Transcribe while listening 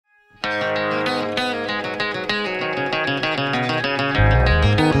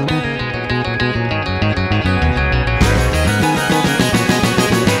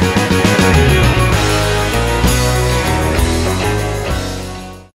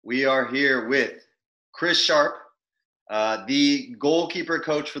We are here with Chris Sharpe, the goalkeeper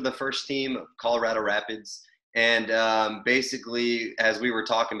coach for the first team of Colorado Rapids. And basically, as we were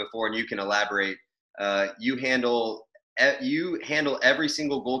talking before, and you can elaborate, you handle every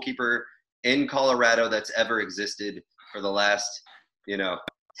single goalkeeper in Colorado that's ever existed for the last,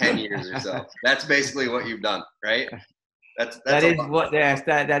 10 years or so. That's basically what you've done, right? That is what. Yes,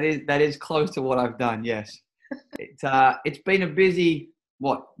 that is close to what I've done. Yes, it's been a busy.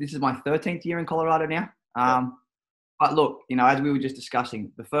 This is my 13th year in Colorado now. But look, as we were just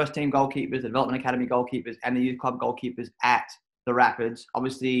discussing, the first team goalkeepers, the development academy goalkeepers, and the youth club goalkeepers at the Rapids.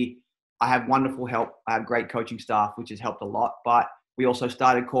 Obviously, I have wonderful help. I have great coaching staff, which has helped a lot. But we also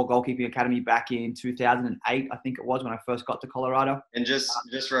started Core Goalkeeping Academy back in 2008, I think it was, when I first got to Colorado. And just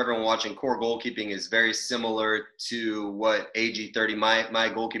for everyone watching, Core Goalkeeping is very similar to what AG30,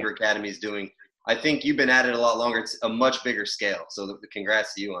 my goalkeeper academy, is doing. I think you've been at it a lot longer. It's a much bigger scale. So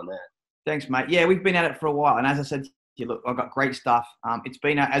congrats to you on that. Thanks, mate. Yeah, we've been at it for a while. And as I said, look, I've got great stuff. It's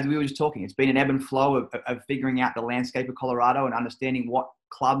been, as we were just talking, it's been an ebb and flow of figuring out the landscape of Colorado and understanding what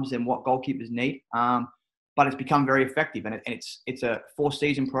clubs and what goalkeepers need. But it's become very effective, and it's a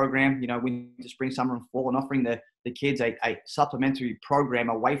 4-season program, winter, spring, summer, and fall, and offering the kids a supplementary program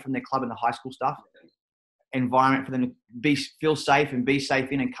away from their club and the high school stuff, environment for them to feel safe and be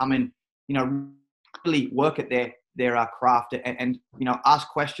safe in, and come and, really work at their craft and ask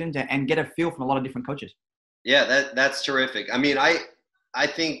questions and get a feel from a lot of different coaches. Yeah, that's terrific. I mean, I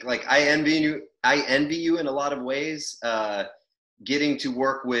think, like, I envy you in a lot of ways, getting to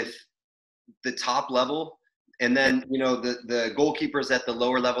work with the top level, and then the goalkeepers at the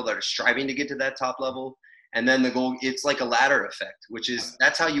lower level that are striving to get to that top level, and then it's like a ladder effect,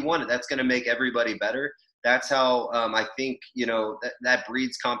 that's how you want it. That's going to make everybody better. That's how I think that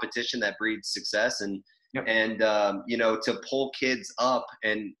breeds competition, that breeds success, and yep. and to pull kids up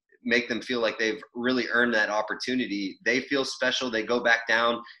and make them feel like they've really earned that opportunity. They feel special. They go back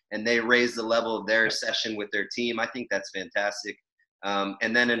down and they raise the level of their session with their team. I think that's fantastic.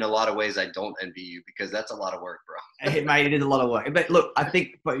 And then in a lot of ways, I don't envy you, because that's a lot of work, bro. Hey, mate, it is a lot of work. But look, I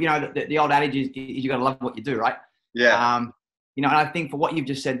think, the old adage is you got to love what you do, right? Yeah. And I think for what you've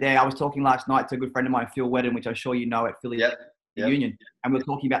just said there, I was talking last night to a good friend of mine, Phil Wedden, which I'm sure you know, at Philly Union. And we were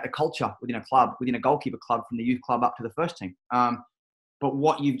talking about the culture within a club, within a goalkeeper club, from the youth club up to the first team. But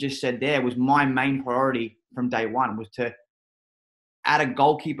what you've just said there was my main priority from day one, was to add a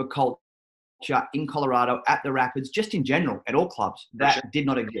goalkeeper culture in Colorado at the Rapids, just in general, at all clubs, that did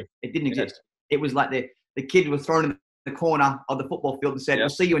not exist. It didn't exist. It was like the kid was thrown in the corner of the football field and said, we'll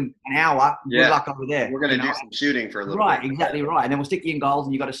see you in an hour. Good luck over there. We're going to do some shooting for a little bit. Right, exactly right. And then we'll stick you in goals,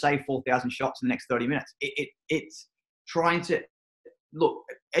 and you've got to save 4,000 shots in the next 30 minutes. It's trying to,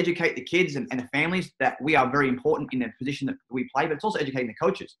 educate the kids and the families that we are very important in the position that we play, but it's also educating the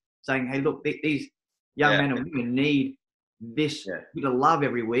coaches, saying, hey, look, these young men and women need this bit of love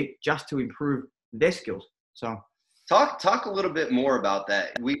every week just to improve their skills. So talk a little bit more about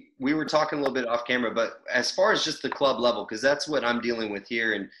that. We were talking a little bit off camera, but as far as just the club level, because that's what I'm dealing with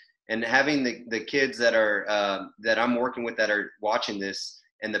here, and having the kids that are that I'm working with that are watching this,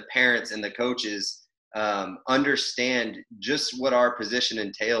 and the parents and the coaches understand just what our position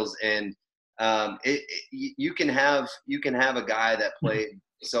entails. And you can have a guy that played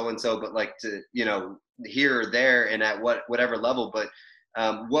so and so, but like to here or there and at whatever level, but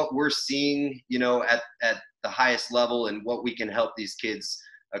what we're seeing at the highest level, and what we can help these kids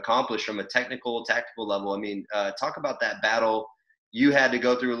accomplish from a tactical level. I mean, talk about that battle you had to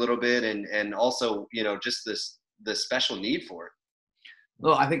go through a little bit, and also just the special need for it.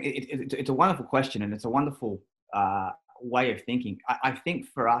 Well, I think it's a wonderful question, and it's a wonderful way of thinking. I think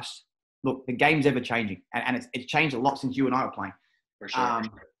for us, look, the game's ever changing, and it's changed a lot since you and I were playing. For sure.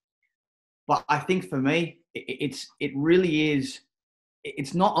 But I think for me, it really is.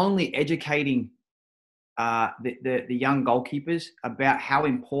 It's not only educating the young goalkeepers about how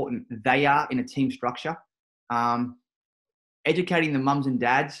important they are in a team structure, educating the mums and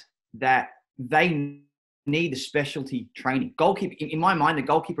dads that they need the specialty training. Goalkeeper, in my mind, the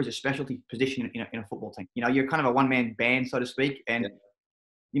goalkeeper is a specialty position in a football team. You're kind of a one-man band, so to speak, and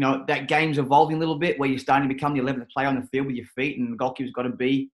that game's evolving a little bit, where you're starting to become the 11th player on the field with your feet, and the goalkeeper's got to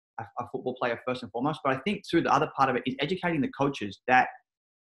be a football player first and foremost. But I think through the other part of it is educating the coaches that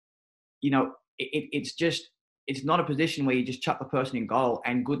it's not a position where you just chuck the person in goal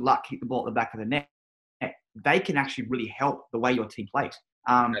and good luck, kick the ball at the back of the net. They can actually really help the way your team plays.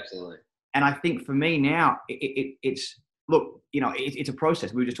 Absolutely. And I think for me now, it's a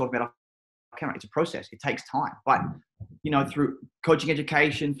process. We were just talking about off camera. It's a process. It takes time. But, through coaching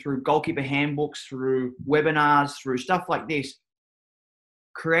education, through goalkeeper handbooks, through webinars, through stuff like this,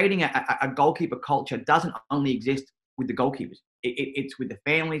 creating a goalkeeper culture doesn't only exist with the goalkeepers. It's with the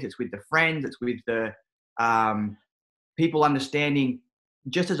families, it's with the friends, it's with the people understanding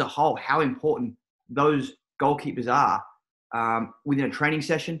just as a whole how important those goalkeepers are within a training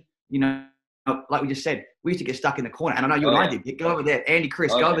session. You know, like we just said, we used to get stuck in the corner. And I know you and I did. You go over there, Andy,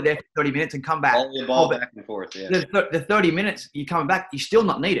 Chris, go over there for 30 minutes and come back. Follow the ball back and forth, yeah. The 30 minutes, you're coming back, you're still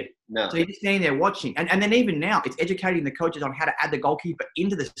not needed. No. So you're just standing there watching. And then even now, it's educating the coaches on how to add the goalkeeper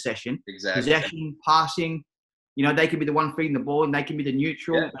into the session. Exactly. Possession, passing. You know, they can be the one feeding the ball, and they can be the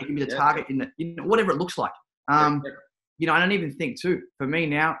neutral. They can be the target in the, whatever it looks like. You know, I don't even think too. For me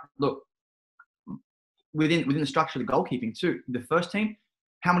now, look, within the structure of the goalkeeping too, the first team,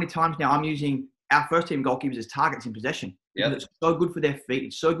 how many times now I'm using our first team goalkeepers as targets in possession. Yeah. It's so good for their feet.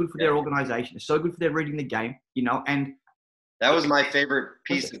 It's so good for their organization. It's so good for their reading the game, you know, and that was my favorite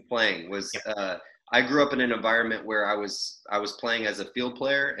piece of playing was, I grew up in an environment where I was playing as a field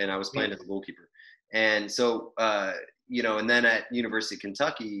player and I was playing as a goalkeeper. And so, you know, and then at University of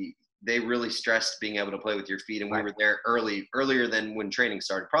Kentucky, they really stressed being able to play with your feet. And we were there earlier than when training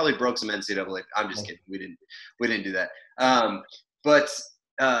started. Probably broke some NCAA. I'm just kidding. We didn't do that. But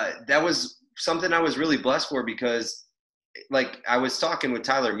that was something I was really blessed for because, like, I was talking with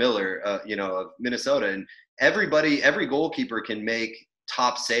Tyler Miller, you know, of Minnesota, and every goalkeeper can make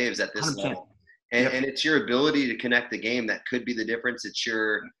top saves at this 100%. level. And it's your ability to connect the game that could be the difference. It's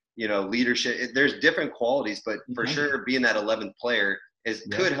your, you know, leadership. There's different qualities, but for sure being that 11th player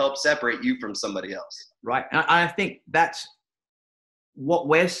could help separate you from somebody else. Right. And I think that's what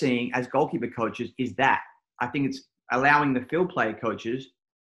we're seeing as goalkeeper coaches is that. I think it's allowing the field player coaches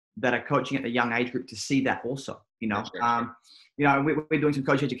that are coaching at the young age group to see that also, you know. Sure. You know, we're doing some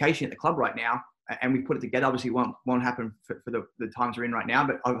coach education at the club right now, and we put it together. Obviously, won't happen for the times we're in right now,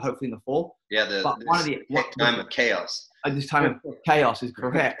 but hopefully in the fall. Yeah, time of chaos. This time of chaos is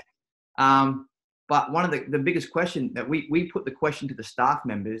correct. But one of the biggest question that we put the question to the staff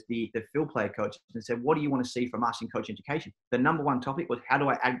members, the field player coaches, and said, what do you want to see from us in coach education? The number one topic was, how do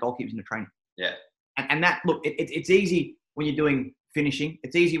I add goalkeepers into training? Yeah. And that, look, it's easy when you're doing finishing.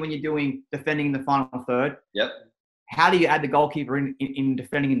 It's easy when you're doing defending in the final third. Yep. How do you add the goalkeeper in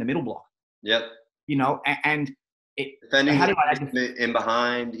defending in the middle block? Yep. You know, and defending in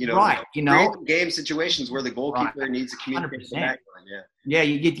behind, you know, right, you know, game situations where the goalkeeper needs to communicate the back line. Yeah,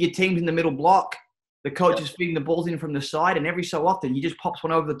 you get your teams in the middle block. The coach is feeding the balls in from the side, and every so often, he just pops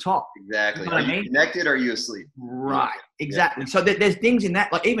one over the top. Exactly. You know are you connected or are you asleep? Right. Exactly. So there's things in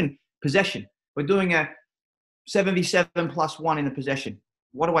that, like even possession. We're doing a 7v7+1 in the possession.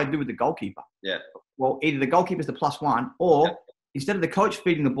 What do I do with the goalkeeper? Yeah. Well, either the goalkeeper's the +1, or instead of the coach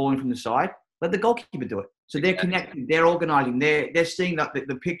feeding the ball in from the side, let the goalkeeper do it. So they're connected, they're organizing, they're seeing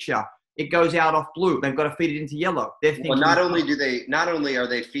the picture. It goes out off blue. They've got to feed it into yellow. They're thinking, well, not only are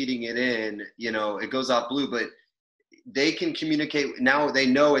they feeding it in, you know, it goes off blue, but they can communicate. Now they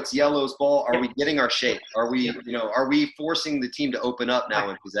know it's yellow's ball. Are we getting our shape? Are we, you know, are we forcing the team to open up now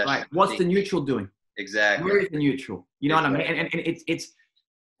in possession? Right. What's the neutral doing? Exactly. Where is the neutral? You know what I mean? And it's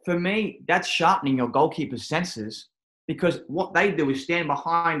for me, that's sharpening your goalkeeper's senses, because what they do is stand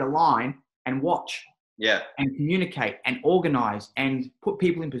behind a line and watch. Yeah. And communicate and organize and put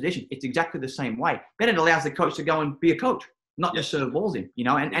people in position. It's exactly the same way. Then it allows the coach to go and be a coach, not just serve balls in, you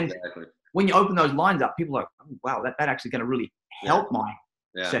know. And when you open those lines up, people are like, oh, wow, that's actually going to really help my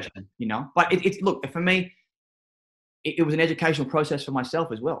session, you know. But it's look, for me, it was an educational process for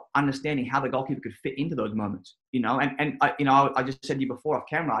myself as well, understanding how the goalkeeper could fit into those moments, you know. And I, you know, I just said to you before off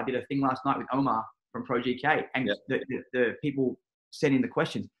camera, I did a thing last night with Omar from Pro GK, and the people sending the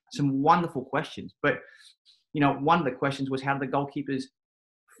questions. Some wonderful questions, but you know, one of the questions was, how do the goalkeepers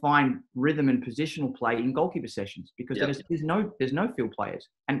find rhythm and positional play in goalkeeper sessions? Because there's no field players,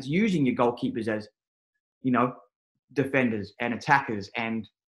 and it's using your goalkeepers as, you know, defenders and attackers, and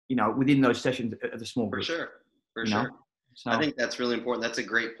you know, within those sessions of the small group. For sure. So I think that's really important. That's a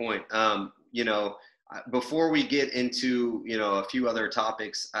great point. You know, before we get into, you know, a few other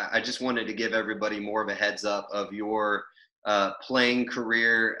topics, I just wanted to give everybody more of a heads up of your playing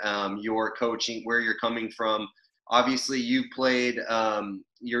career, your coaching, where you're coming from. Obviously, you played.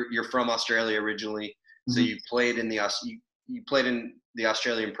 You're from Australia originally, so you played in you played in the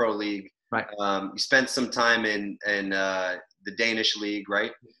Australian Pro League. Right. You spent some time in the Danish league,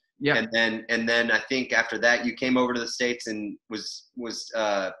 right? Yeah. And then I think after that you came over to the States and was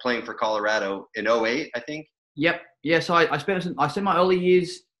playing for Colorado in 2008, I think. Yep. Yeah. So I spent my early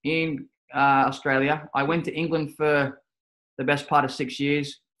years in Australia. I went to England for the best part of 6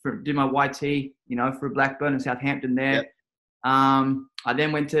 years for do my YT, you know, for Blackburn and Southampton there. Yep. I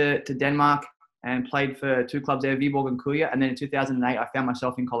then went to Denmark and played for 2 clubs there, Viborg and Kuya. And then in 2008, I found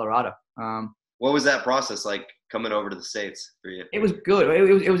myself in Colorado. What was that process like coming over to the States for you? It was good.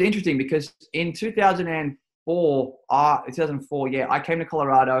 It was interesting because in 2004, I came to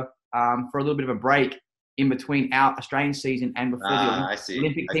Colorado for a little bit of a break in between our Australian season and before the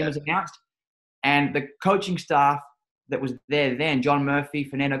Olympic team was announced. And the coaching staff that was there then, John Murphy,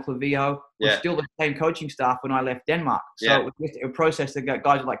 Fernando Clavillo, was still the same coaching staff when I left Denmark. So it was just a process that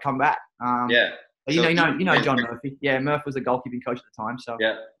guys would like come back. You know John Murphy. Yeah, Murph was the goalkeeping coach at the time. So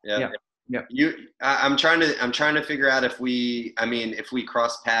I'm trying to figure out if we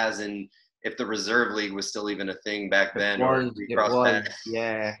crossed paths and if the reserve league was still even a thing back then. It was.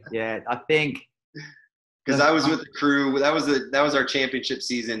 Yeah. I think. Because I was with the crew. That was our championship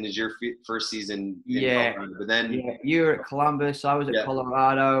season. Is your first season? Colorado. But then you were at Columbus. I was at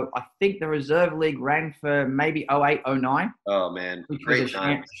Colorado. I think the reserve league ran for maybe 08, 09. Oh man, great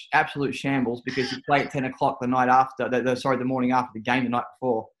time! Absolute shambles because you play at 10 o'clock the night after. The morning after the game, the night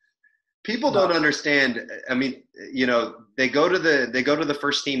before. People don't understand. I mean, they go to the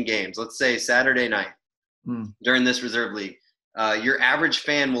first team games. Let's say Saturday night during this reserve league. Your average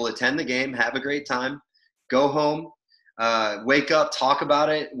fan will attend the game, have a great time. Go home, wake up, talk about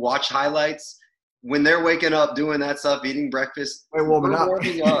it, watch highlights. When they're waking up, doing that stuff, eating breakfast, we're warming up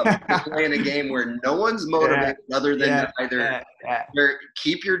playing a game where no one's motivated other than either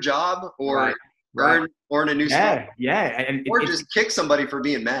keep your job or earn a new spot. Or just kick somebody for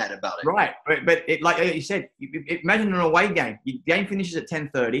being mad about it. Right, but like you said, imagine an away game. Your game finishes at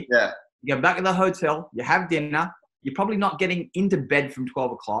 10:30. Yeah. You go back to the hotel, you have dinner. You're probably not getting into bed from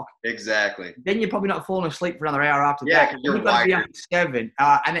 12 o'clock. Exactly. Then you're probably not falling asleep for another hour after that. You've got to be up at 7,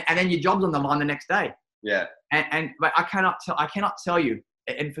 and then your job's on the line the next day. Yeah. But I cannot tell you.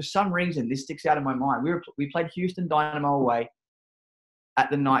 And for some reason, this sticks out in my mind. We played Houston Dynamo away at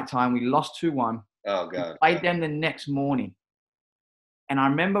the nighttime. We lost 2-1. Oh God. We played them the next morning, and I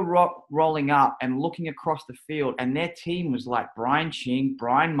remember rolling up and looking across the field, and their team was like Brian Ching,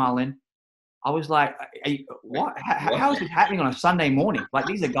 Brian Mullen. I was like, what? How is this happening on a Sunday morning? Like,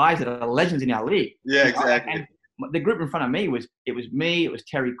 these are guys that are legends in our league. Yeah, exactly. And the group in front of me was me, it was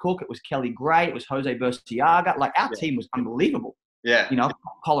Terry Cook, it was Kelly Gray, it was Jose Burciaga. Like, our team was unbelievable. Yeah.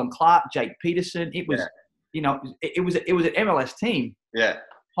 Colin Clark, Jake Peterson. It was, it was an MLS team. Yeah.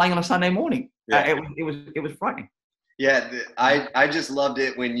 Playing on a Sunday morning. Yeah. It was frightening. Yeah, I just loved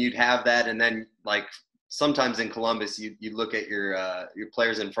it when you'd have that, and then like sometimes in Columbus, you look at your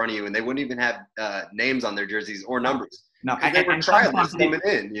players in front of you, and they wouldn't even have names on their jerseys or numbers. No, and they were trialists coming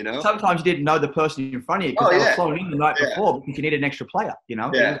in. Sometimes you didn't know the person in front of you because they were flown in the night before because you need an extra player.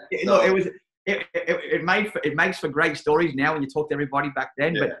 Yeah. It makes for great stories now when you talk to everybody back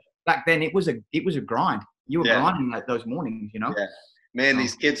then. But back then it was a grind. You were grinding like those mornings. Yeah. Man,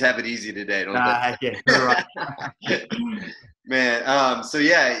 these kids have it easy today, don't they? Yeah, you're right. Man,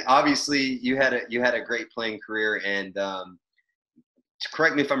 obviously you had a great playing career, and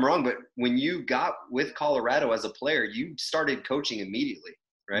correct me if I'm wrong, but when you got with Colorado as a player, you started coaching immediately,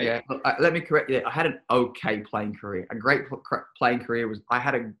 right? Yeah, let me correct you. I had an okay playing career. A great playing career I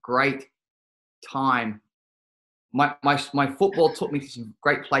had a great time. My football took me to some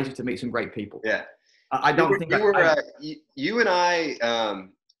great places to meet some great people. Yeah. I don't think you and I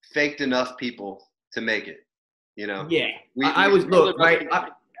faked enough people to make it, Yeah, I was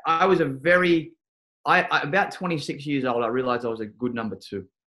about 26 years old. I realized I was a good number 2.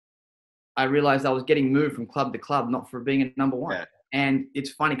 I realized I was getting moved from club to club, not for being a number 1. Yeah. And it's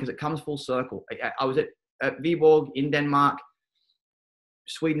funny because it comes full circle. I was at Viborg in Denmark.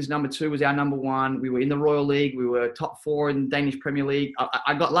 Sweden's number 2 was our number 1. We were in the Royal League. We were top 4 in the Danish Premier League.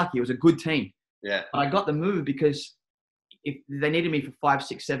 I got lucky. It was a good team. Yeah. But I got the move because if they needed me for 5,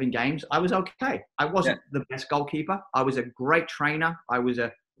 6, 7 games, I was okay. I wasn't the best goalkeeper. I was a great trainer. I was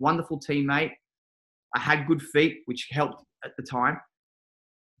a wonderful teammate. I had good feet, which helped at the time.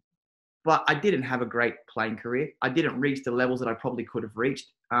 But I didn't have a great playing career. I didn't reach the levels that I probably could have reached.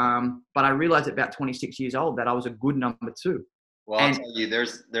 But I realized at about 26 years old that I was a good number 2. Well, I'll tell you,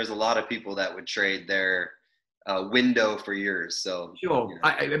 there's a lot of people that would trade their window for yours. So sure,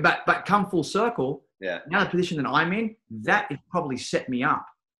 but come full circle. Yeah. Now the position that I'm in, that has probably set me up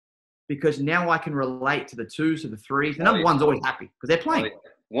because now I can relate to the 2s, to the 3s. The number 1's always happy because they're playing.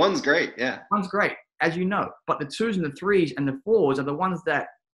 1's great, yeah. 1's great, as you know. But the 2s and the 3s and the 4s are the ones that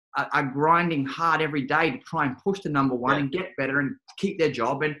are grinding hard every day to try and push the number 1 and get better and keep their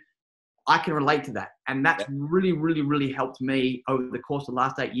job. And I can relate to that. And that's really, really, really helped me over the course of the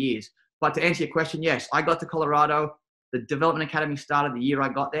last 8 years. But to answer your question, yes, I got to Colorado. The development academy started the year I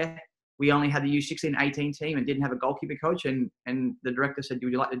got there. we only had the U16, 18 team and didn't have a goalkeeper coach. And the director said,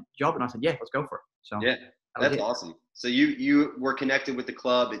 would you like the job? And I said, yeah, let's go for it. So yeah, that's awesome. So you were connected with the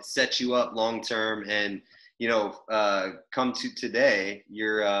club. It set you up long term, and come to today,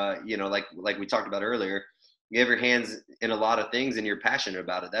 you're like we talked about earlier. You have your hands in a lot of things, and you're passionate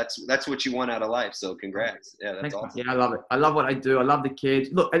about it. That's what you want out of life. So congrats. Yeah, that's awesome. Yeah, I love it. I love what I do. I love the kids.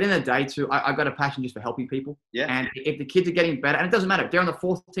 Look, at the end of the day, too, I've got a passion just for helping people. Yeah. And if the kids are getting better, and it doesn't matter if they're on the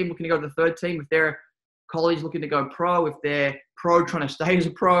 4th team looking to go to the 3rd team, if they're college looking to go pro, if they're pro trying to stay as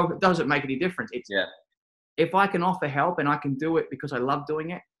a pro, it doesn't make any difference. If I can offer help and I can do it because I love doing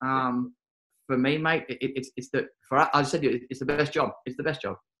it, for me, mate, it's the best job. It's the best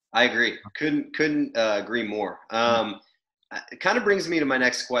job. I agree. Couldn't agree more. It kind of brings me to my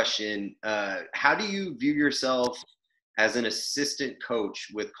next question. How do you view yourself as an assistant coach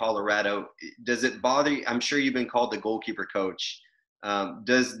with Colorado? Does it bother you? I'm sure you've been called the goalkeeper coach.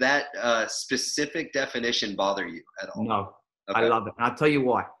 Does that specific definition bother you at all? No, okay. I love it. And I'll tell you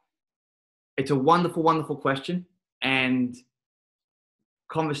why. It's a wonderful, wonderful question and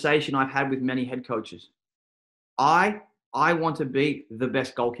conversation I've had with many head coaches. I want to be the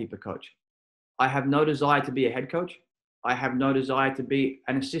best goalkeeper coach. I have no desire to be a head coach. I have no desire to be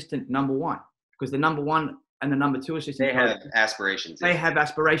an assistant number 1, because the number 1 and the number 2 assistant they have aspirations. They have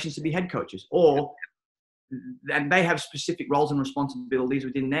aspirations to be head coaches, and they have specific roles and responsibilities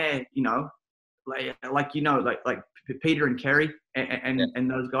within their, like Peter and Kerry and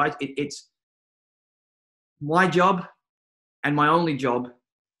those guys. It's my job, and my only job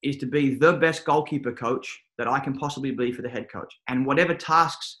is to be the best goalkeeper coach that I can possibly be for the head coach. And whatever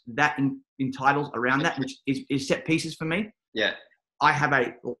tasks that entitles around that, which is set pieces for me. Yeah. I have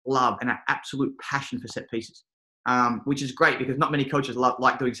a love and an absolute passion for set pieces, which is great because not many coaches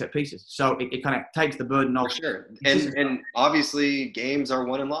like doing set pieces. So it kind of takes the burden off. For sure. And obviously games are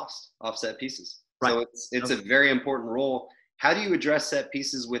won and lost off set pieces. Right. So it's a very important role. How do you address set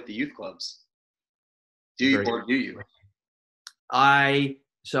pieces with the youth clubs? Do you?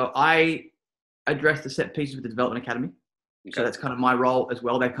 I address the set pieces with the development academy. Okay. So that's kind of my role as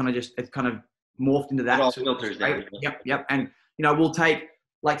well. It's kind of morphed into that. It all filters down. Yep. And, we'll take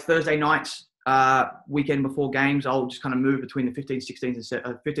like Thursday nights, weekend before games, I'll just kind of move between the 15, 16s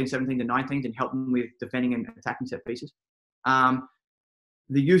and 15, 17 to 19s and help them with defending and attacking set pieces. The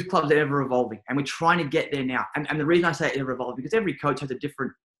youth clubs are ever evolving and we're trying to get there now. And the reason I say ever evolving, because every coach has a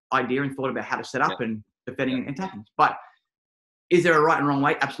different idea and thought about how to set up and defending and attacking. But is there a right and wrong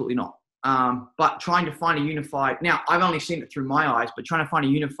way? Absolutely not. But trying to find a unified, now I've only seen it through my eyes, but trying to find a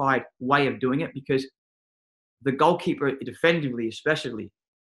unified way of doing it, because the goalkeeper defensively especially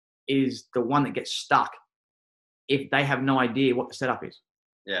is the one that gets stuck if they have no idea what the setup is.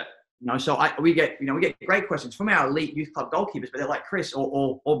 Yeah. So we get great questions from our elite youth club goalkeepers, but they're like Chris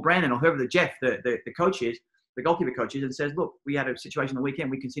or Brandon or whoever the Jeff, the coach is, the goalkeeper coach is, and says, look, we had a situation the weekend,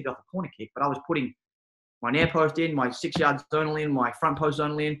 we conceded off a corner kick, but I was putting my near post in, my 6-yard zonal in, my front post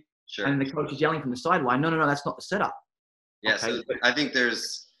zonal in, sure. And the coach is yelling from the sideline, no, that's not the setup. Yeah, okay. So I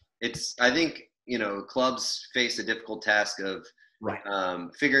think clubs face a difficult task of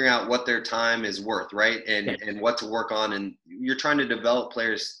figuring out what their time is worth, right? And what to work on. And you're trying to develop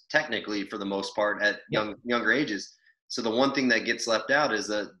players technically for the most part at younger ages. So the one thing that gets left out is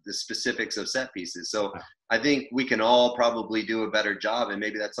the specifics of set pieces. So I think we can all probably do a better job, and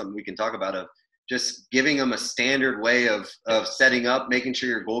maybe that's something we can talk about, of just giving them a standard way of setting up, making sure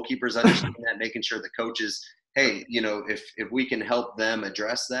your goalkeepers understand that, making sure the coaches, hey, if we can help them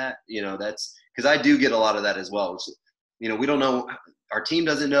address that, that's because I do get a lot of that as well. So, we don't know, our team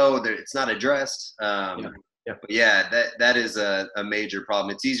doesn't know that it's not addressed. But that is a major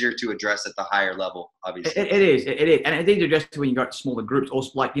problem. It's easier to address at the higher level, obviously. It is. And it's easier to address when you've got smaller groups, or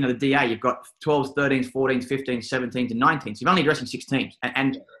like, the DA, you've got 12s, 13s, 14s, 15s, 17s, and 19s. You're only addressing 6 teams.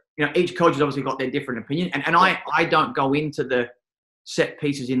 And each coach has obviously got their different opinion. And I don't go into the set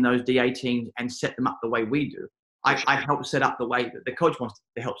pieces in those DA teams and set them up the way we do. I help set up the way that the coach wants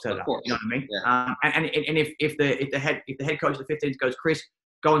to help set it up. You know what I mean? Yeah. And if the head coach of the 15s goes, Chris,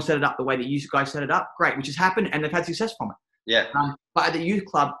 go and set it up the way that you guys set it up, great, which has happened and they've had success from it. Yeah. But at the youth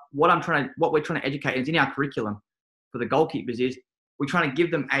club, what we're trying to educate, and it's in our curriculum for the goalkeepers, is we're trying to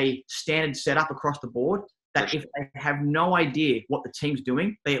give them a standard setup across the board that if they have no idea what the team's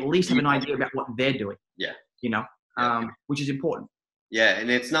doing, they at least have an idea about what they're doing. Yeah. Which is important. Yeah,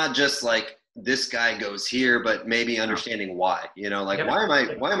 and it's not just like this guy goes here, but maybe understanding why.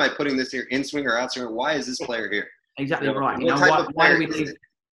 Why am I putting this here, in swing or out swing? Why is this player here? Exactly right.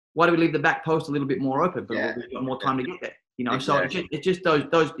 Why do we leave the back post a little bit more open? But we've got more time to get there. Exactly. So it's just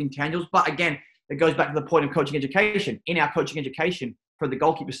those intangibles. But again, it goes back to the point of coaching education. In our coaching education, for the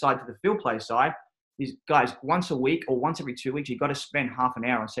goalkeeper side to the field player side is, guys, once a week or once every 2 weeks, you've got to spend half an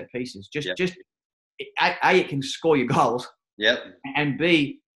hour on set pieces. A, it can score your goals. Yep. And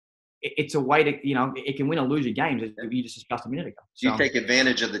B, it's a way to, it can win or lose your games, as you just discussed a minute ago. So, you take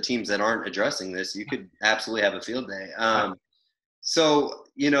advantage of the teams that aren't addressing this, you could absolutely have a field day. So,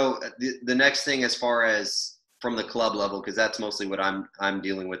 the next thing, as far as from the club level, because that's mostly what I'm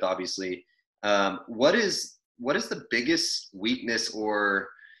dealing with, obviously, what is the biggest weakness or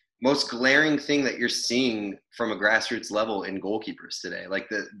most glaring thing that you're seeing from a grassroots level in goalkeepers today? Like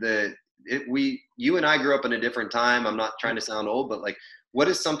you and I grew up in a different time. I'm not trying to sound old, but like, what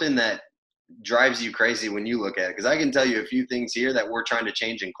is something that drives you crazy when you look at it? Because I can tell you a few things here that we're trying to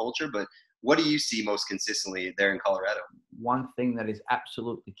change in culture, but what do you see most consistently there in Colorado? One thing that is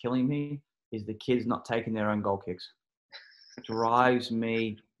absolutely killing me is the kids not taking their own goal kicks. It drives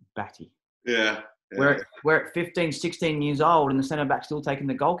me batty. Yeah. We're at 15, 16 years old and the centre back still taking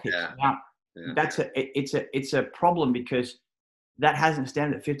the goal kicks. Yeah. Now, it's a problem, because that hasn't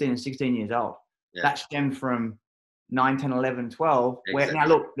stemmed at 15 and 16 years old. Yeah. That stemmed from 9, 10, 11, 12, Exactly. where now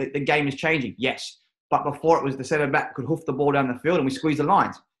look, the game is changing, yes. But before, it was the centre back could hoof the ball down the field and we squeeze the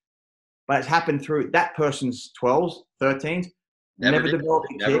lines. But it's happened through that person's 12s, 13s, never developed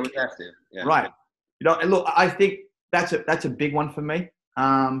a never kick. Would have to. Yeah. Right. Look, I think that's a big one for me.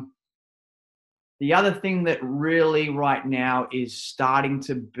 The other thing that really right now is starting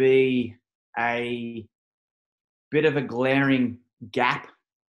to be a bit of a glaring gap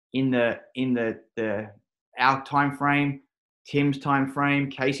in our time frame, Tim's time frame,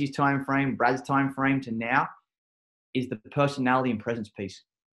 Casey's time frame, Brad's time frame to now, is the personality and presence piece.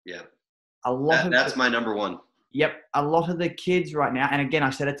 Yeah. That's my number one. Yep. A lot of the kids right now, and again, I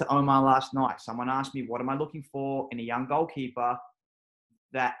said it to Omar last night. Someone asked me, what am I looking for in a young goalkeeper?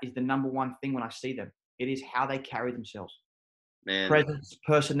 That is the number one thing when I see them. It is how they carry themselves. Man. Presence,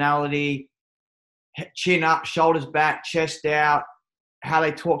 personality, chin up, shoulders back, chest out, how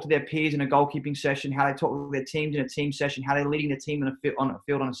they talk to their peers in a goalkeeping session, how they talk to their teams in a team session, how they're leading the team on a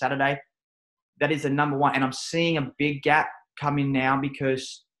field on a Saturday. That is the number one. And I'm seeing a big gap come in now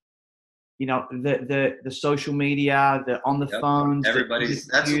because, the social media, the on the phones. Everybody's –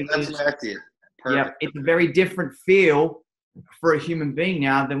 that's what I see it. Perfect. Yeah, it's a very different feel for a human being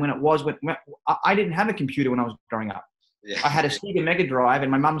now than when it was when I didn't have a computer when I was growing up. Yeah. I had a Sega Mega Drive,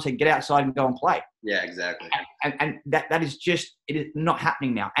 and my mum said, "Get outside and go and play." Yeah, exactly. And that is just, it is not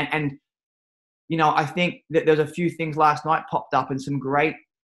happening now. And I think that there's a few things last night popped up and some great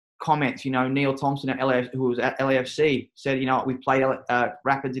comments. Neil Thompson at who was at LAFC said, we played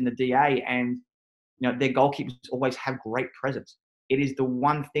Rapids in the DA, and their goalkeepers always have great presence. It is the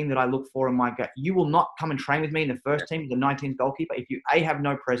one thing that I look for in my gut. You will not come and train with me in the first team, the 19th goalkeeper, if you A, have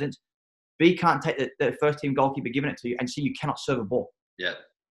no presence, B, can't take the first team goalkeeper giving it to you, and C, you cannot serve a ball. Yeah.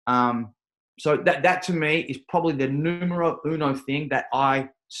 So that to me is probably the numero uno thing that I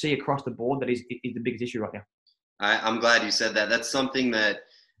see across the board that is the biggest issue right now. I'm glad you said that. That's something that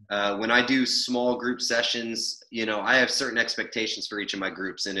when I do small group sessions, I have certain expectations for each of my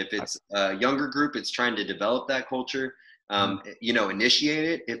groups. And if it's a younger group, it's trying to develop that culture. Initiate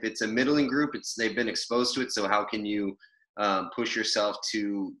it. If it's a middling group, they've been exposed to it. So how can you push yourself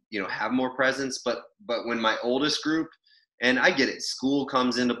to, have more presence? But when my oldest group, and I get it, school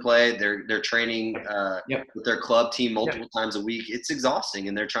comes into play, they're training with their club team multiple times a week. It's exhausting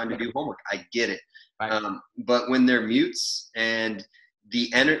and they're trying to do homework. I get it. Right. But when they're mutes and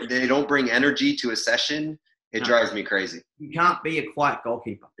they don't bring energy to a session, it drives me crazy. You can't be a quiet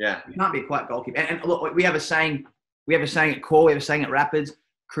goalkeeper. Yeah. You can't be a quiet goalkeeper. And look, we have a saying at Core, we have a saying at Rapids,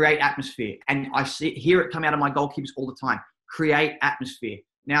 create atmosphere. And I hear it come out of my goalkeepers all the time. Create atmosphere.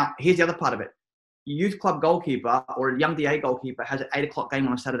 Now, here's the other part of it. Your youth club goalkeeper or a young DA goalkeeper has an 8 o'clock game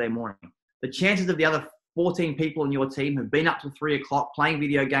on a Saturday morning. The chances of the other 14 people in your team have been up till 3 o'clock playing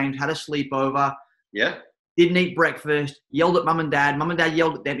video games, had a sleepover, didn't eat breakfast, yelled at mum and dad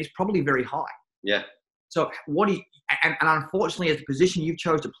yelled at them, is probably very high. Yeah. So and unfortunately, as the position you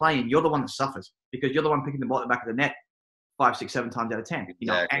chose to play in, you're the one that suffers because you're the one picking the ball at the back of the net 5, 6, 7 times out of 10.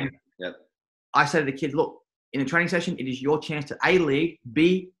 Exactly. And I say to the kids, look, in a training session, it is your chance to A, lead,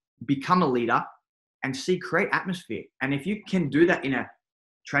 B, become a leader, and C, create atmosphere. And if you can do that in a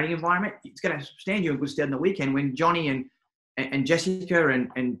training environment, it's going to stand you in good stead in the weekend when Johnny and Jessica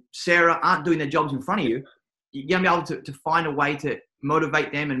and Sarah aren't doing their jobs in front of you. You're going to be able to find a way to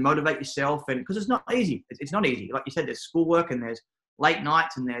motivate them and motivate yourself. And because it's not easy. It's not easy. Like you said, there's schoolwork and there's late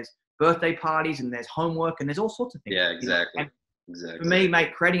nights and there's birthday parties and there's homework and there's all sorts of things. Yeah, exactly. Exactly. For me,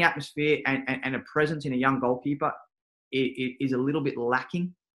 mate, creating atmosphere and a presence in a young goalkeeper is a little bit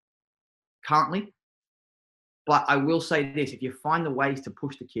lacking currently. But I will say this, if you find the ways to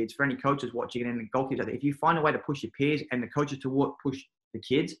push the kids, for any coaches watching and the goalkeepers out there, if you find a way to push your peers and the coaches to push the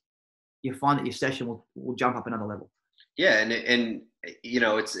kids, you find that your session will jump up another level. Yeah, and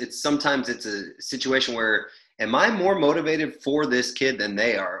it's sometimes it's a situation where am I more motivated for this kid than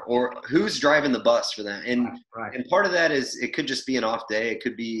they are, or who's driving the bus for them? And right. And part of that is it could just be an off day, it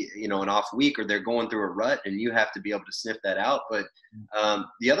could be an off week, or they're going through a rut, and you have to be able to sniff that out. But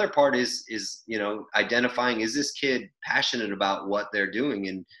the other part is identifying, is this kid passionate about what they're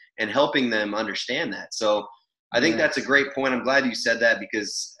doing, and helping them understand that. So I think that's a great point. I'm glad you said that,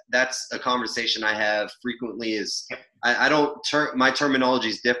 because that's a conversation I have frequently. Is I don't my terminology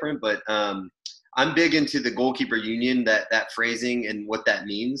is different, but I'm big into the goalkeeper union, that phrasing and what that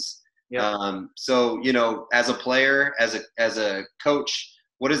means. Yep. So as a player, as a coach,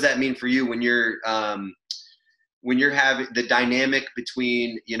 what does that mean for you when you're having the dynamic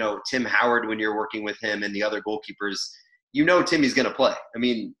between Tim Howard, when you're working with him, and the other goalkeepers? Timmy's going to play. I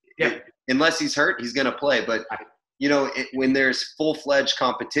mean, unless he's hurt, he's going to play. But when there's full-fledged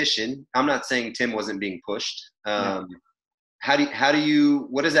competition, I'm not saying Tim wasn't being pushed. What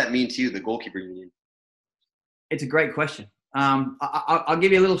does that mean to you, the goalkeeper union? It's a great question. I'll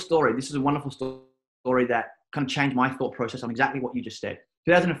give you a little story. This is a wonderful story that kind of changed my thought process on exactly what you just said.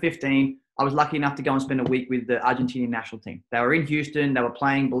 2015, I was lucky enough to go and spend a week with the Argentinian national team. They were in Houston. They were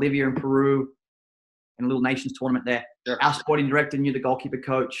playing Bolivia and Peru in a little nations tournament there. Sure. Our sporting director knew the goalkeeper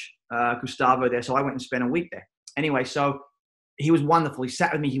coach, Gustavo, there. So I went and spent a week there. Anyway, so he was wonderful. He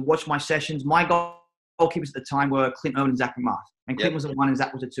sat with me. He watched my sessions. My goalkeepers at the time were Clint Owen and Zach McMath. And Clint was the 1 and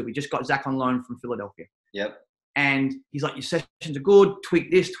Zach was the 2. We just got Zach on loan from Philadelphia. Yep. And he's like, your sessions are good. Tweak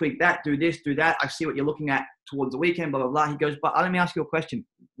this, tweak that, do this, do that. I see what you're looking at towards the weekend, blah, blah, blah. He goes, but let me ask you a question.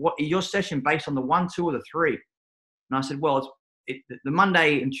 What is your session based on the 1, 2, or the 3? And I said, well, the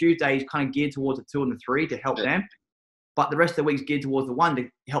Monday and Tuesday is kind of geared towards the 2 and the 3 to help them. But the rest of the week's geared towards the 1 to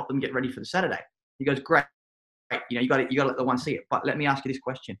help them get ready for the Saturday. He goes, great. You got to let the 1 see it. But let me ask you this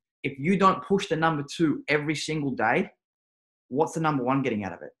question. If you don't push the number 2 every single day, what's the number 1 getting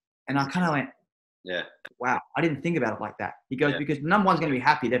out of it? And I kind of went, wow, I didn't think about it like that. He goes, because the number 1's going to be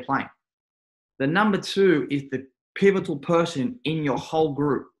happy they're playing. The number 2 is the pivotal person in your whole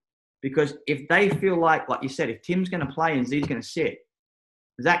group. Because if they feel like you said, if Tim's going to play and Z's going to sit,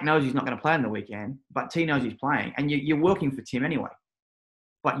 Zach knows he's not going to play on the weekend, but T knows he's playing. And you're working for Tim anyway.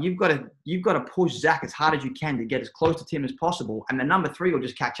 But you've got to push Zach as hard as you can to get as close to Tim as possible. And the number 3 will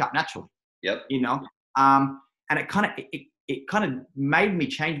just catch up naturally. Yep. And it kind of made me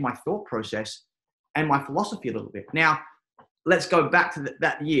change my thought process and my philosophy a little bit. Now, let's go back to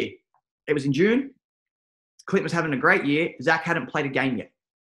that year. It was in June. Clint was having a great year. Zach hadn't played a game yet.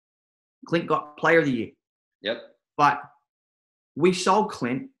 Clint got player of the year. Yep. But we sold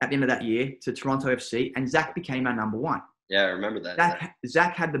Clint at the end of that year to Toronto FC, and Zach became our number 1. Yeah, I remember that.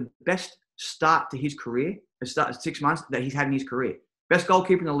 Zach had the best start to his career, the start of 6 months that he's had in his career. Best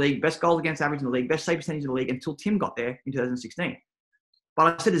goalkeeper in the league, best goals against average in the league, best save percentage in the league until Tim got there in 2016.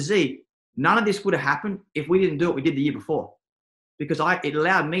 But I said to Z, none of this would have happened if we didn't do what we did the year before. Because it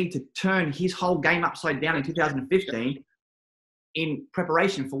allowed me to turn his whole game upside down in 2015 in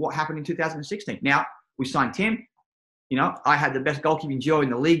preparation for what happened in 2016. Now, we signed Tim. I had the best goalkeeping duo in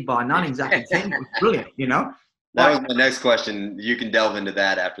the league by none in Zach and Tim. It was brilliant, That was my next question. You can delve into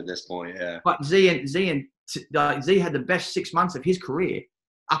that after this point, yeah. But Z had the best 6 months of his career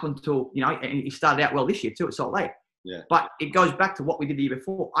up until, and he started out well this year too at Salt Lake. Yeah. But it goes back to what we did the year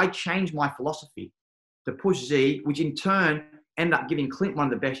before. I changed my philosophy to push Z, which in turn ended up giving Clint one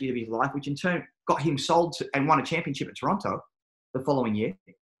of the best years of his life, which in turn got him sold and won a championship at Toronto the following year.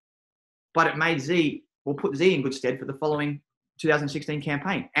 But it made put Z in good stead for the following 2016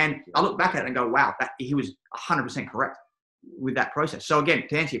 campaign. And I look back at it and go, wow, he was 100% correct with that process. So again,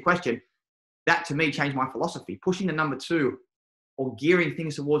 to answer your question, that to me changed my philosophy. Pushing the number 2 or gearing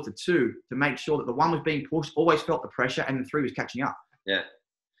things towards the 2 to make sure that the 1 was being pushed, always felt the pressure, and the 3 was catching up. Yeah.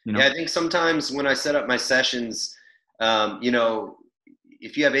 Yeah, I think sometimes when I set up my sessions,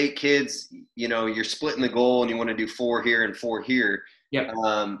 if you have 8 kids, you're splitting the goal and you want to do 4 here and 4 here. Yeah.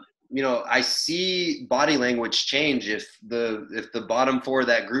 I see body language change if the bottom 4 of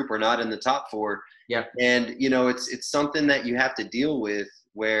that group are not in the top 4. Yeah. And it's something that you have to deal with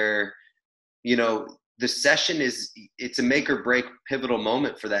where the session it's a make or break pivotal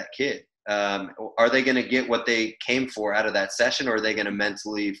moment for that kid. Are they going to get what they came for out of that session, or are they going to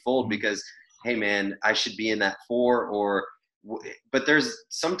mentally fold because, hey man, I should be in that 4? But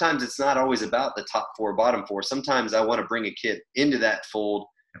sometimes it's not always about the top 4, bottom 4. Sometimes I want to bring a kid into that fold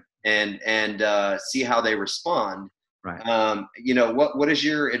and see how they respond. Right. What is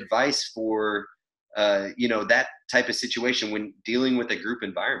your advice for that type of situation when dealing with a group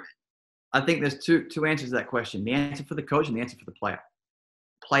environment? I think there's two answers to that question. The answer for the coach and the answer for the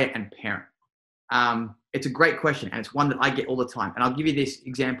player and parent. It's a great question, and it's one that I get all the time. And I'll give you this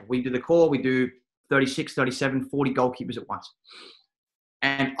example. We do the call. We do 36, 37, 40 goalkeepers at once.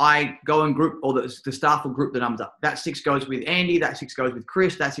 And I go and group, or the staff will group the numbers up. That 6 goes with Andy. That 6 goes with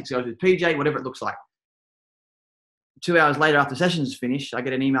Chris. That 6 goes with PJ, whatever it looks like. 2 hours later, after sessions is finished, I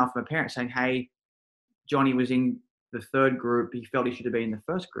get an email from a parent saying, hey, Johnny was in the 3rd group. He felt he should have been in the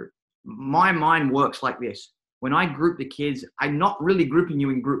 1st group. My mind works like this. When I group the kids, I'm not really grouping you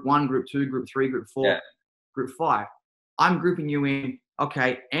in group 1, group 2, group 3, group 4, group 5. I'm grouping you in,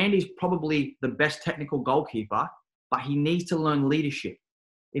 okay, Andy's probably the best technical goalkeeper, but he needs to learn leadership.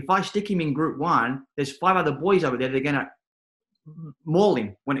 If I stick him in group 1, there's 5 other boys over there. They're going to maul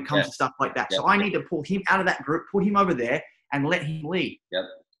him when it comes to stuff like that. So I need to pull him out of that group, put him over there, and let him lead.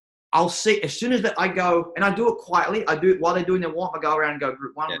 I'll see as soon as that I go, and I do it quietly. I do it while they're doing their warm. I go around and go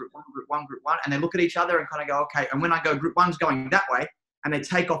group 1, group 1, group 1, group 1, and they look at each other and kind of go, okay. And when I go group 1's going that way, and they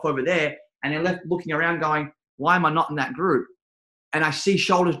take off over there, and they're left looking around going, why am I not in that group? And I see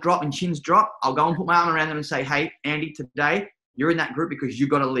shoulders drop and chins drop. I'll go and put my arm around them and say, hey, Andy, today you're in that group because you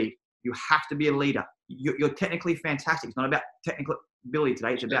got to lead. You have to be a leader. You're technically fantastic. It's not about technical ability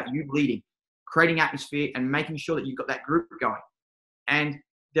today. It's about you leading, creating atmosphere, and making sure that you've got that group going. And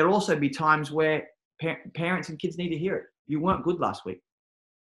there'll also be times where parents and kids need to hear it. You weren't good last week.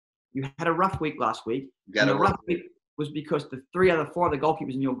 You had a rough week last week. And the rough week was because the 4 other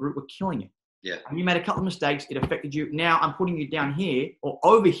goalkeepers in your group were killing you. Yeah. And you made a couple of mistakes. It affected you. Now I'm putting you down here or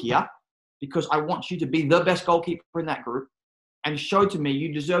over here because I want you to be the best goalkeeper in that group and show to me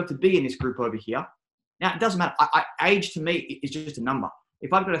you deserve to be in this group over here. Now, it doesn't matter. Age to me is just a number.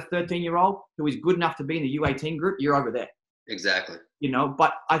 If I've got a 13-year-old who is good enough to be in the U18 group, you're over there. Exactly.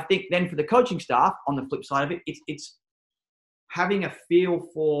 But I think then for the coaching staff, on the flip side of it, it's having a feel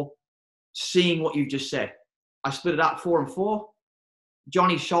for seeing what you've just said. I split it up 4 and 4.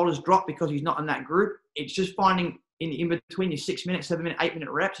 Johnny's shoulders drop because he's not in that group. It's just finding in between your 6 minute, 7 minute, 8 minute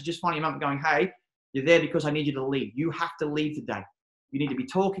reps, it's just finding a moment going, hey, you're there because I need you to lead. You have to lead today. You need to be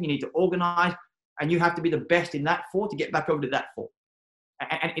talking. You need to organize. And you have to be the best in that 4 to get back over to that 4.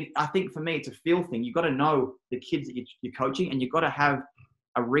 And I think for me, it's a feel thing. You've got to know the kids that you're coaching, and you've got to have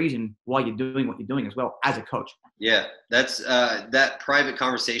a reason why you're doing what you're doing as well as a coach. Yeah, that's that private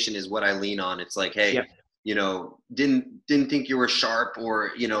conversation is what I lean on. It's like, hey, didn't think you were sharp,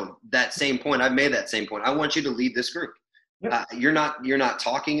 or that same point. I've made that same point. I want you to lead this group. Yep. You're not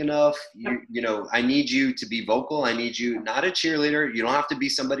talking enough. I need you to be vocal. I need you, not a cheerleader. You don't have to be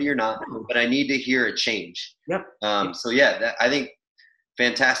somebody you're not, but I need to hear a change. Yep. So yeah, I think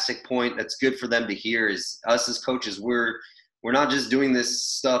fantastic point. That's good for them to hear. Is us as coaches, we're not just doing this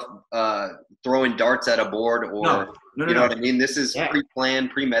stuff, throwing darts at a board, or you know what I mean. This is pre-planned,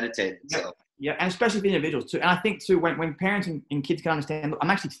 premeditated. Yeah. So. Yeah, and especially for individuals too. And I think too, when parents and kids can understand, look,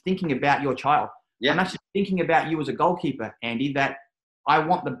 I'm actually thinking about your child. Yeah. I'm actually thinking about you as a goalkeeper, Andy, that I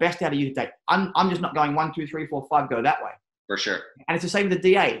want the best out of you today. I'm just not going 1, 2, 3, 4, 5, go that way. For sure. And it's the same with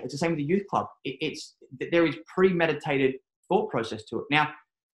the DA. It's the same with the youth club. There is premeditated thought process to it. Now,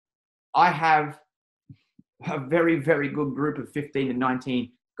 I have a very, very good group of 15 to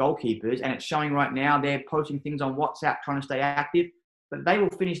 19 goalkeepers, and it's showing right now they're posting things on WhatsApp, trying to stay active, but they will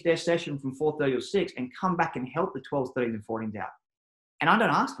finish their session from 4:30 or 6 and come back and help the 12s, 13s, and 14s out. And I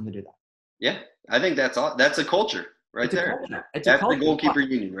don't ask them to do that. Yeah, I think that's a culture right there. That's the goalkeeper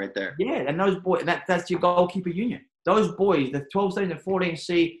union right there. Yeah, and those boys, that's your goalkeeper union. Those boys, the 12s, 13s, and 14s,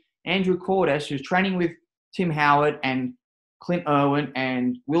 see Andrew Cordes, who's training with Tim Howard and Clint Irwin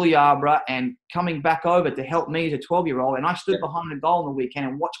and Will Yarborough, and coming back over to help me as a 12-year-old. And I stood behind the goal on the weekend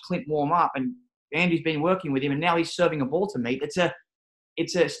and watched Clint warm up, and Andy's been working with him, and now he's serving a ball to me.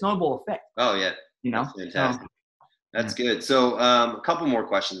 It's a snowball effect. Oh yeah, that's fantastic. That's good. So a couple more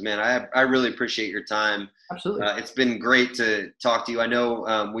questions, man. I really appreciate your time. Absolutely. It's been great to talk to you. I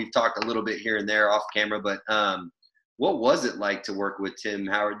know we've talked a little bit here and there off camera, but what was it like to work with Tim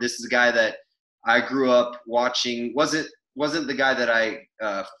Howard? This is a guy that I grew up watching. Wasn't the guy that I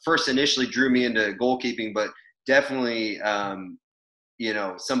first initially drew me into goalkeeping, but definitely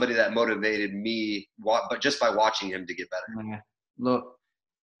somebody that motivated me, but just by watching him to get better. Yeah. Look,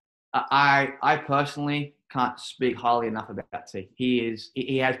 I personally can't speak highly enough about T.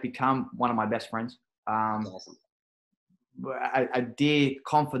 He has become one of my best friends. Awesome. A dear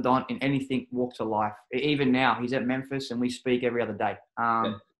confidant in anything walks of life. Even now, he's at Memphis and we speak every other day.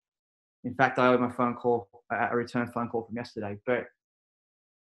 In fact, I owe him a return phone call from yesterday. But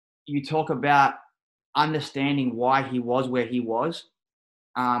you talk about understanding why he was where he was.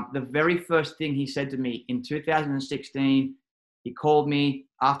 The very first thing he said to me in 2016, he called me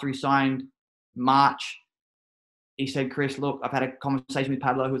after he signed March. He said, Chris, look, I've had a conversation with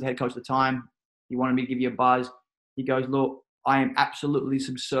Pablo, who was the head coach at the time. He wanted me to give you a buzz. He goes, look, I am absolutely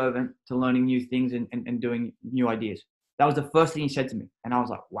subservient to learning new things and doing new ideas. That was the first thing he said to me. And I was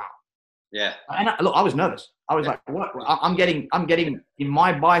like, wow. Yeah. And I was nervous. I was like, what? I'm getting, in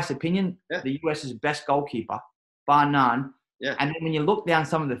my biased opinion, the US's best goalkeeper, bar none. Yeah. And then when you look down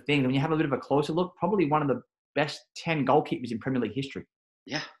some of the things, when you have a bit of a closer look, probably one of the best 10 goalkeepers in Premier League history.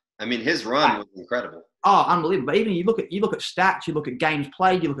 Yeah. I mean, his run was incredible. Oh, unbelievable. But even you look at stats, you look at games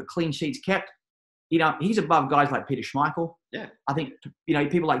played, you look at clean sheets kept. He's above guys like Peter Schmeichel. Yeah. I think,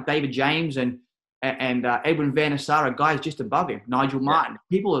 people like David James and Edwin Van der Sar are guys just above him. Nigel Martin.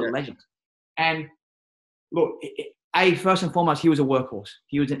 People are legends. And look, first and foremost, he was a workhorse.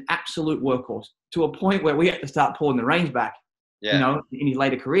 He was an absolute workhorse to a point where we had to start pulling the reins back, in his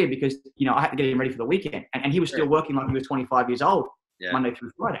later career because, I had to get him ready for the weekend. And he was still working like he was 25 years old, Monday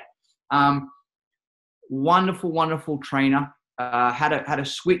through Friday. Wonderful, wonderful trainer. Had a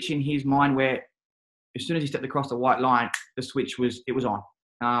switch in his mind where as soon as he stepped across the white line, the switch was on.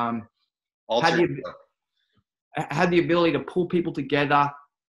 Had the ability to pull people together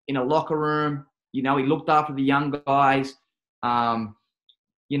in a locker room. He looked after the young guys. And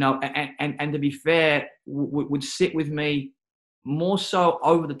to be fair, would sit with me more so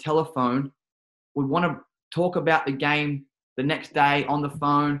over the telephone. Would want to talk about the game the next day on the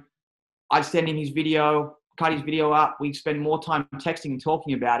phone. I'd send him his video, cut his video up. We'd spend more time texting and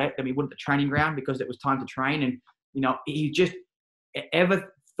talking about it than we would at the training ground because it was time to train. And, he just his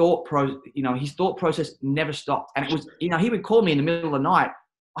thought process never stopped. And it was, he would call me in the middle of the night.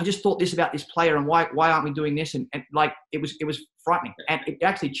 I just thought this about this player and why aren't we doing this? And like, it was frightening. And it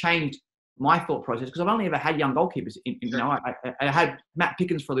actually changed my thought process because I've only ever had young goalkeepers. I had Matt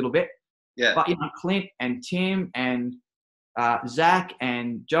Pickens for a little bit. Yeah. But, Clint and Tim and Zach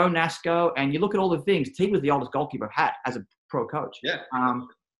and Joe Nasco, and you look at all the things. T was the oldest goalkeeper I've had as a pro coach. Yeah.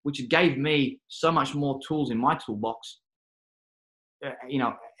 Which gave me so much more tools in my toolbox.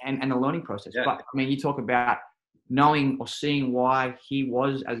 And the learning process. Yeah. But I mean, you talk about knowing or seeing why he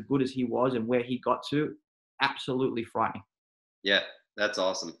was as good as he was and where he got to, absolutely frightening. Yeah, that's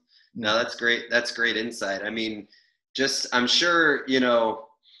awesome. No, that's great. That's great insight. I mean, I'm sure,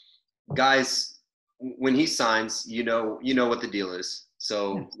 guys, when he signs, you know what the deal is.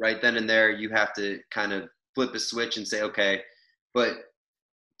 So right then and there, you have to kind of flip a switch and say, okay, but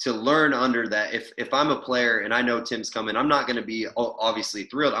to learn under that, if I'm a player and I know Tim's coming, I'm not going to be obviously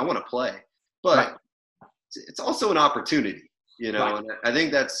thrilled. I want to play, but it's also an opportunity, Right. And I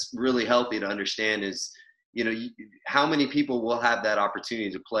think that's really healthy to understand is, how many people will have that opportunity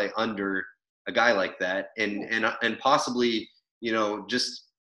to play under a guy like that and possibly, just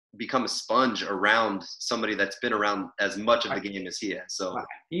become a sponge around somebody that's been around as much of the game as he has. So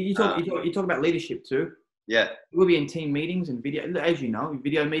you talk about leadership too. Yeah. We'll be in team meetings and video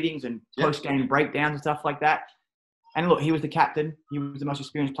meetings and post-game breakdowns and stuff like that. And look, he was the captain. He was the most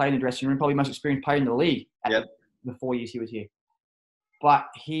experienced player in the dressing room, probably the most experienced player in the league the 4 years he was here. But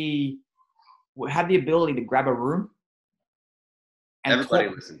he had the ability to grab a room and everybody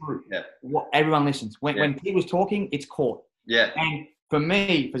listens. Yeah. Everyone listens. When he was talking, it's caught. Yeah. And for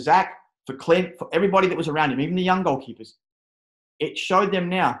me, for Zach, for Clint, for everybody that was around him, even the young goalkeepers, it showed them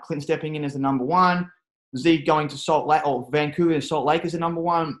now. Clint stepping in as the number one, Z going to Salt Lake or Vancouver and Salt Lake as the number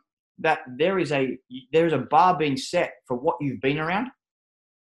one. That there is a bar being set for what you've been around,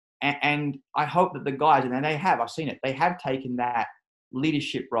 and I hope that the guys, and I've seen it, they have taken that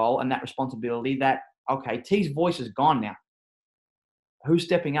leadership role and that responsibility. That okay, T's voice is gone now. Who's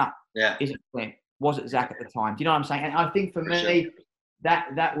stepping up? Yeah, is it Clint? Was it Zach at the time? Do you know what I'm saying? And I think for me,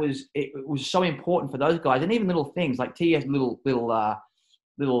 that was so important for those guys, and even little things like T has little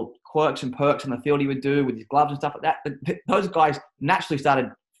quirks and perks on the field he would do with his gloves and stuff like that. Those guys naturally started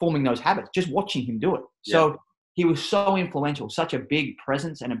forming those habits, just watching him do it. So he was so influential, such a big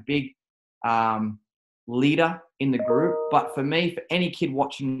presence and a big leader in the group. But for me, for any kid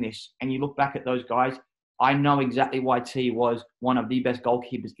watching this, and you look back at those guys, I know exactly why T was one of the best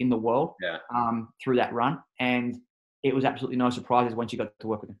goalkeepers in the world through that run. And it was absolutely no surprises once you got to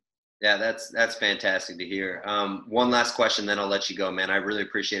work with him. Yeah, that's fantastic to hear. One last question, then I'll let you go, man. I really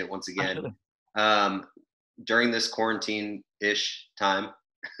appreciate it once again. During this quarantine-ish time,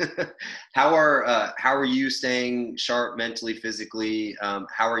 how are you staying sharp mentally, physically?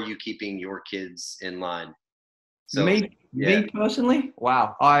 How are you keeping your kids in line? So me personally,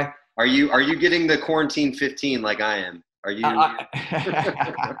 wow. Are you getting the quarantine 15 like I am? Are you?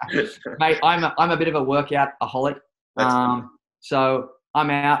 Mate, I'm a bit of a workout-aholic. So I'm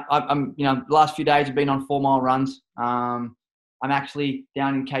out. I'm the last few days have been on 4-mile runs. I'm actually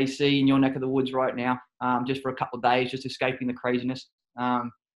down in KC in your neck of the woods right now, just for a couple of days, just escaping the craziness.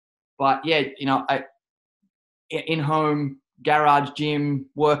 But yeah, in-home garage gym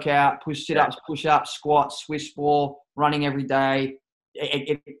workout, sit-ups, push-ups, squats, swish ball, running every day.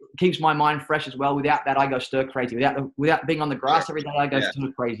 It keeps my mind fresh as well. Without that, I go stir crazy. Without being on the grass every day, I go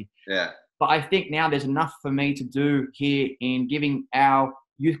stir crazy. Yeah. But I think now there's enough for me to do here in giving our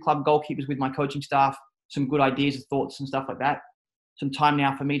youth club goalkeepers with my coaching staff some good ideas and thoughts and stuff like that. Some time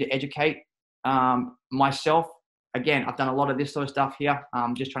now for me to educate myself. Again, I've done a lot of this sort of stuff here,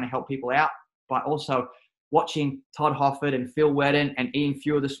 just trying to help people out, but also watching Todd Hofford and Phil Wedden and Ian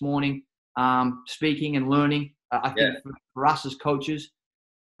Fuhr this morning, speaking and learning. I think for us as coaches,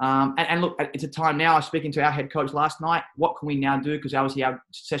 and look, it's a time now. I was speaking to our head coach last night. What can we now do? Because obviously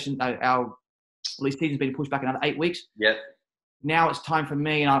our league season's been pushed back another 8 weeks. Yeah. Now it's time for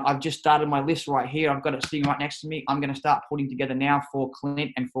me, and I've just started my list right here. I've got it sitting right next to me. I'm going to start putting together now for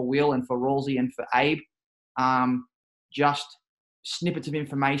Clint and for Will and for Rolsey and for Abe, just snippets of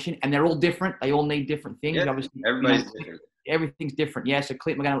information, and they're all different. They all need different things. Yeah, obviously, everybody's different. Everything's different. Yeah. So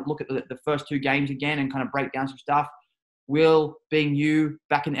Clint, we're going to look at the first 2 games again and kind of break down some stuff. Will, being you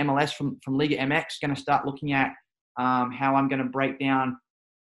back in MLS from Liga MX, going to start looking at how I'm going to break down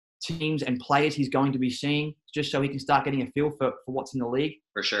teams and players he's going to be seeing, just so he can start getting a feel for what's in the league.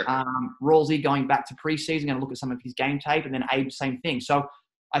 For sure. Rolsey going back to preseason, going to look at some of his game tape, and then Abe, same thing. So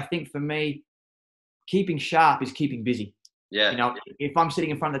I think for me, keeping sharp is keeping busy. Yeah. If I'm sitting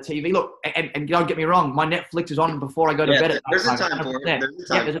in front of the TV, look, and don't get me wrong, my Netflix is on before I go to bed. There's a time for it.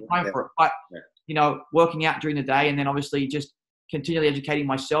 There's a time for it. But, working out during the day, and then obviously just continually educating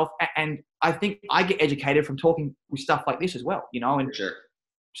myself. And I think I get educated from talking with stuff like this as well, and for sure.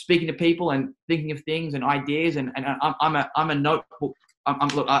 Speaking to people and thinking of things and ideas. And I'm a notebook.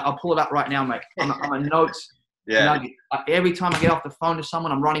 Look, I'll pull it up right now, mate. I'm a notes. Every time I get off the phone to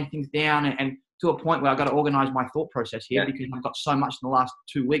someone, I'm writing things down, and to a point where I've got to organize my thought process here because I've got so much in the last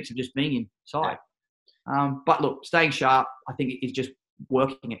 2 weeks of just being inside. But look, staying sharp, I think, is just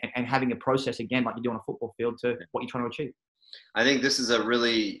working and having a process again, like you do on a football field, to what you're trying to achieve. I think this is a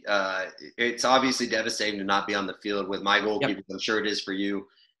really, it's obviously devastating to not be on the field with my goalkeepers. Yep. I'm sure it is for you.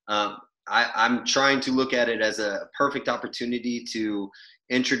 I'm trying to look at it as a perfect opportunity to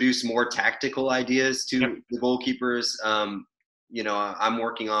introduce more tactical ideas to the goalkeepers. I'm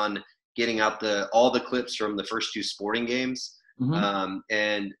working on getting out all the clips from the first 2 sporting games.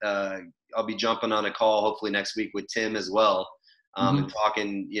 And I'll be jumping on a call hopefully next week with Tim as well, and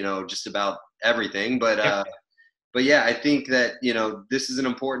talking, just about everything. But yeah, I think that, this is an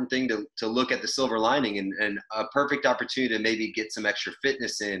important thing to look at the silver lining and a perfect opportunity to maybe get some extra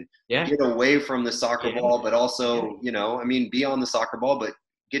fitness in, get away from the soccer ball, but also, be on the soccer ball, but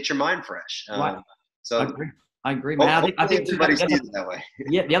get your mind fresh. So I agree, man. I think everybody sees it that way.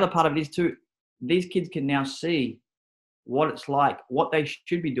 Yeah. The other part of it is too, these kids can now see what it's like, what they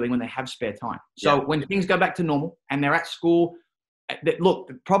should be doing when they have spare time. So when things go back to normal and they're at school,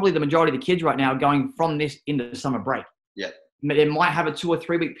 look, probably the majority of the kids right now are going from this into summer break. Yeah. They might have a 2 or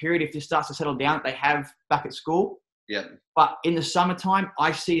 3 week period if this starts to settle down that they have back at school. Yeah. But in the summertime,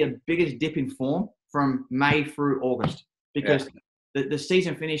 I see a biggest dip in form from May through August because the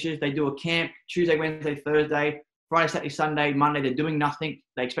season finishes. They do a camp Tuesday, Wednesday, Thursday, Friday, Saturday, Sunday, Monday. They're doing nothing.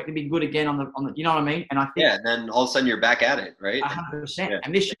 They expect to be good again on the. You know what I mean? And I think and then all of a sudden you're back at it, right? 100%.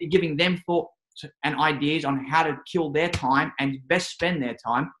 And this should be giving them thought and ideas on how to kill their time and best spend their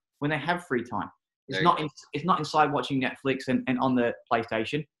time when they have free time. It's not inside watching Netflix and on the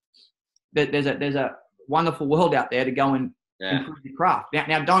PlayStation. There's a wonderful world out there to go and improve your craft.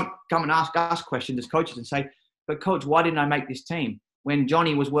 Now, don't come and ask us questions as coaches and say, but coach, why didn't I make this team? When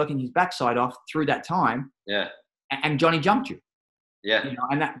Johnny was working his backside off through that time and Johnny jumped you. Yeah.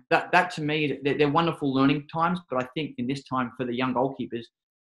 And that to me, they're wonderful learning times, but I think in this time for the young goalkeepers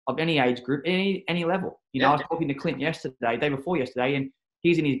of any age group, any level. I was talking to Clint day before yesterday, and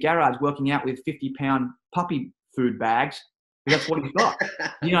he's in his garage working out with 50-pound puppy food bags. That's what he's got.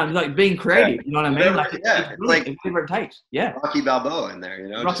 Like being creative. You know what I mean? It's whatever it takes. Yeah. Rocky Balboa in there,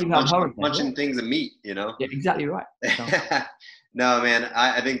 Rocky Balboa. Munching things of meat, Yeah, exactly right. So. No, man,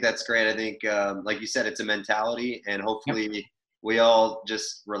 I think that's great. I think, like you said, it's a mentality, and hopefully we all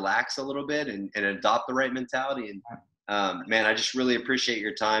just relax a little bit and adopt the right mentality. And man, I just really appreciate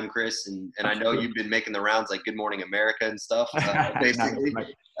your time, Chris. And I know you've been making the rounds like Good Morning America and stuff, basically.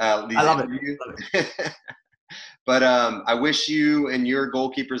 I love it. But I wish you and your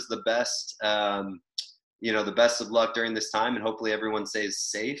goalkeepers the best, the best of luck during this time, and hopefully everyone stays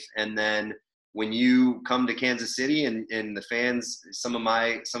safe. And then when you come to Kansas City and the fans, some of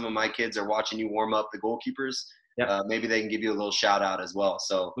my kids are watching you warm up the goalkeepers. Yep. Maybe they can give you a little shout out as well.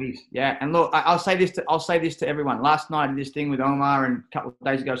 So please, yeah. And look, I'll say this to everyone. Last night I did this thing with Omar, and a couple of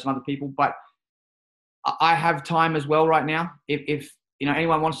days ago some other people. But I have time as well right now. If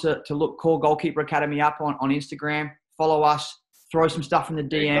anyone wants to look, call Goalkeeper Academy up on Instagram, follow us, throw some stuff in the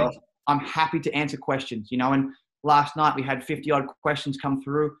DMs. I'm happy to answer questions. And last night we had 50 odd questions come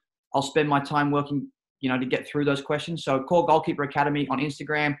through. I'll spend my time working, to get through those questions. So call Goalkeeper Academy on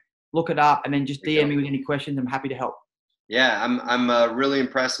Instagram, look it up, and then just DM me with any questions. I'm happy to help. Yeah, I'm really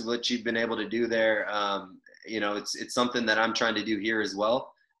impressed with what you've been able to do there. It's something that I'm trying to do here as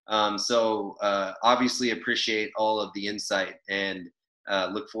well. So obviously appreciate all of the insight and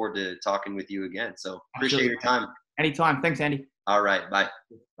look forward to talking with you again. So appreciate your time. Anytime. Thanks, Andy. All right. Bye.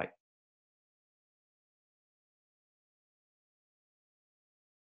 Bye.